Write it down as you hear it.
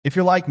If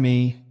you're like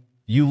me,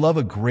 you love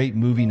a great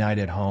movie night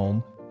at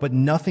home, but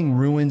nothing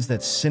ruins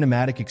that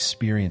cinematic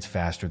experience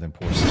faster than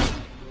poor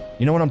sound.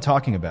 You know what I'm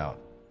talking about?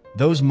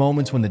 Those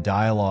moments when the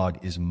dialogue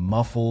is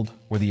muffled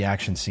or the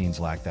action scenes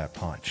lack that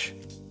punch.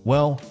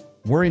 Well,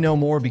 worry no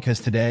more because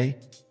today,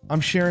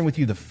 I'm sharing with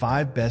you the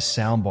 5 best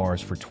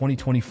soundbars for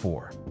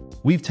 2024.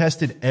 We've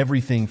tested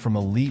everything from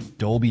elite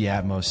Dolby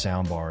Atmos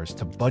soundbars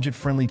to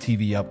budget-friendly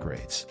TV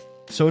upgrades.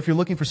 So if you're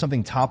looking for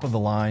something top of the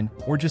line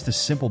or just a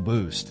simple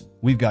boost,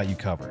 we've got you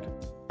covered.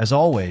 As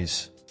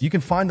always, you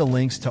can find the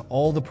links to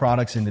all the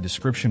products in the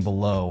description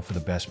below for the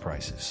best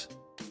prices.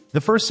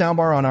 The first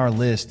soundbar on our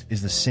list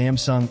is the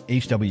Samsung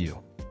HW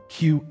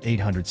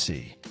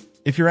Q800C.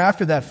 If you're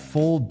after that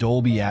full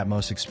Dolby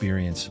Atmos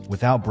experience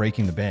without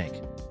breaking the bank,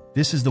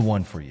 this is the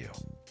one for you.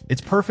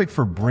 It's perfect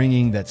for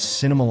bringing that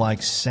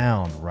cinema-like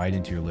sound right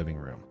into your living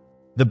room.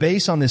 The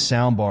bass on this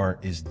soundbar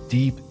is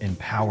deep and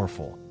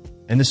powerful,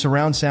 and the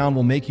surround sound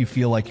will make you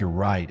feel like you're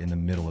right in the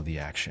middle of the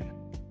action.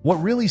 What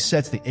really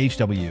sets the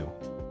HW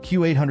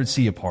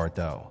Q800C apart,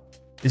 though,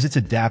 is its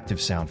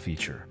adaptive sound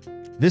feature.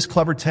 This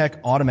clever tech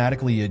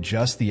automatically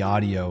adjusts the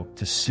audio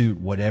to suit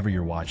whatever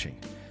you're watching.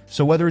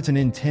 So whether it's an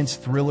intense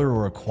thriller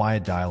or a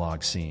quiet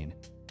dialogue scene,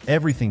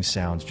 everything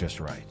sounds just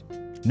right.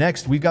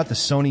 Next, we've got the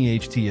Sony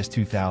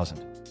HTS2000.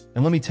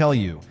 And let me tell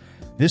you,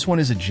 this one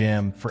is a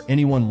gem for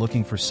anyone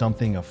looking for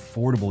something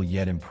affordable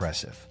yet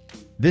impressive.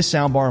 This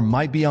soundbar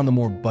might be on the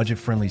more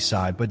budget-friendly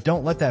side, but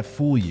don't let that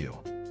fool you.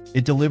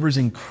 It delivers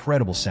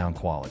incredible sound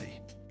quality.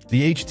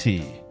 The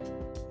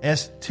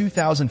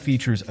HTS2000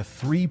 features a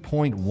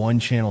 3.1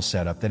 channel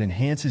setup that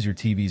enhances your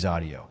TV's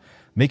audio,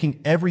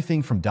 making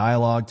everything from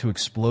dialogue to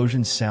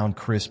explosions sound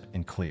crisp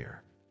and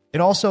clear.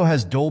 It also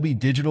has Dolby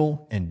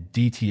Digital and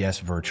DTS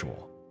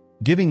Virtual,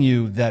 giving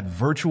you that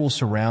virtual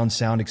surround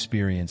sound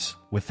experience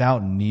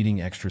without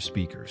needing extra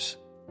speakers.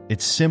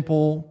 It's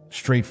simple,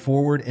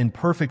 straightforward, and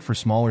perfect for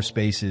smaller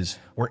spaces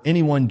or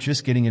anyone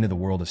just getting into the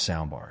world of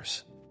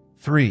soundbars.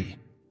 3.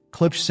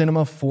 Klipsch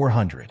Cinema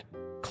 400.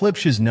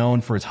 Klipsch is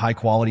known for its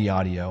high-quality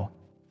audio,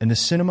 and the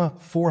Cinema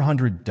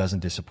 400 doesn't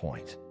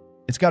disappoint.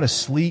 It's got a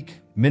sleek,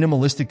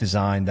 minimalistic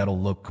design that'll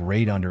look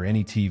great under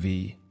any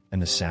TV,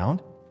 and the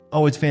sound?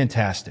 Oh, it's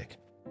fantastic.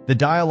 The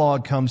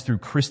dialogue comes through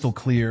crystal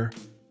clear,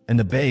 and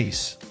the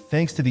bass,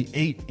 thanks to the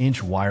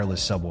 8-inch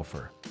wireless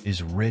subwoofer,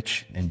 is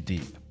rich and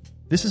deep.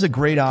 This is a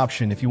great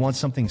option if you want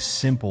something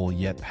simple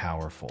yet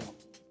powerful.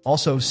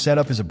 Also,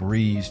 setup is a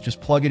breeze,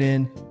 just plug it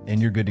in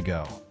and you're good to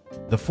go.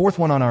 The fourth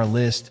one on our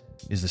list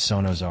is the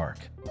Sonos Arc.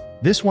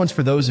 This one's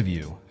for those of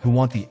you who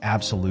want the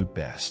absolute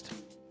best.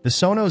 The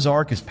Sonos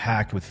Arc is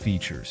packed with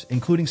features,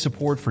 including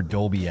support for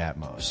Dolby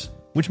Atmos,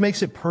 which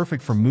makes it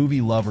perfect for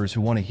movie lovers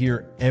who want to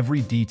hear every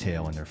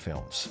detail in their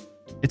films.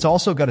 It's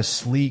also got a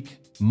sleek,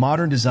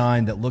 modern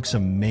design that looks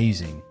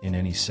amazing in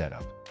any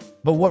setup.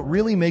 But what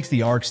really makes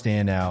the Arc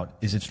stand out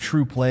is its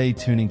True Play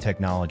tuning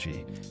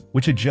technology,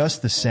 which adjusts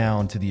the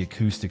sound to the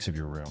acoustics of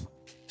your room.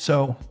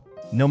 So,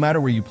 no matter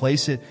where you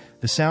place it,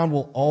 the sound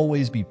will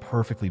always be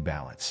perfectly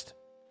balanced.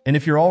 And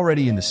if you're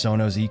already in the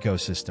Sonos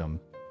ecosystem,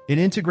 it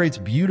integrates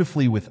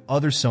beautifully with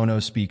other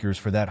Sonos speakers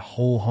for that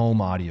whole home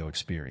audio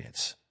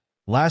experience.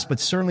 Last but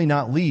certainly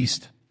not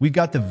least, we've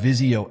got the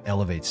Vizio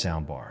Elevate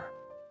soundbar.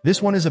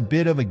 This one is a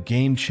bit of a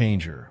game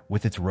changer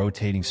with its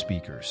rotating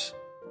speakers.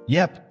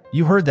 Yep,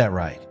 you heard that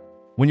right.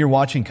 When you're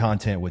watching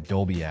content with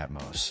Dolby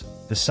Atmos,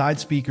 the side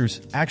speakers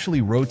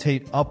actually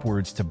rotate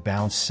upwards to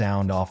bounce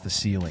sound off the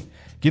ceiling,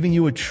 giving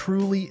you a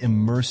truly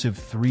immersive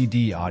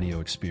 3D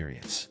audio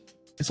experience.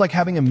 It's like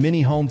having a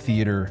mini home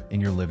theater in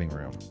your living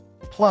room.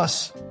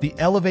 Plus, the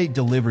Elevate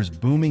delivers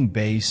booming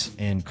bass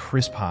and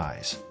crisp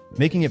highs,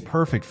 making it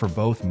perfect for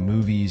both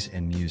movies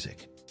and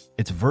music.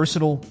 It's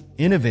versatile,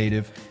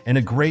 innovative, and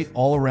a great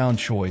all-around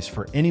choice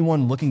for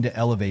anyone looking to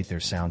elevate their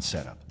sound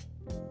setup.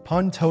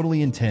 Pun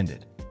totally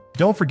intended.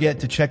 Don't forget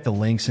to check the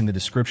links in the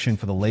description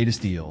for the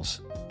latest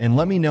deals, and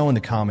let me know in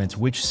the comments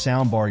which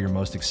soundbar you're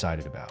most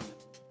excited about.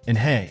 And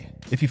hey,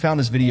 if you found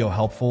this video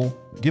helpful,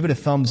 give it a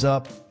thumbs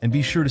up and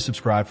be sure to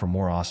subscribe for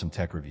more awesome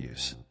tech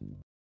reviews.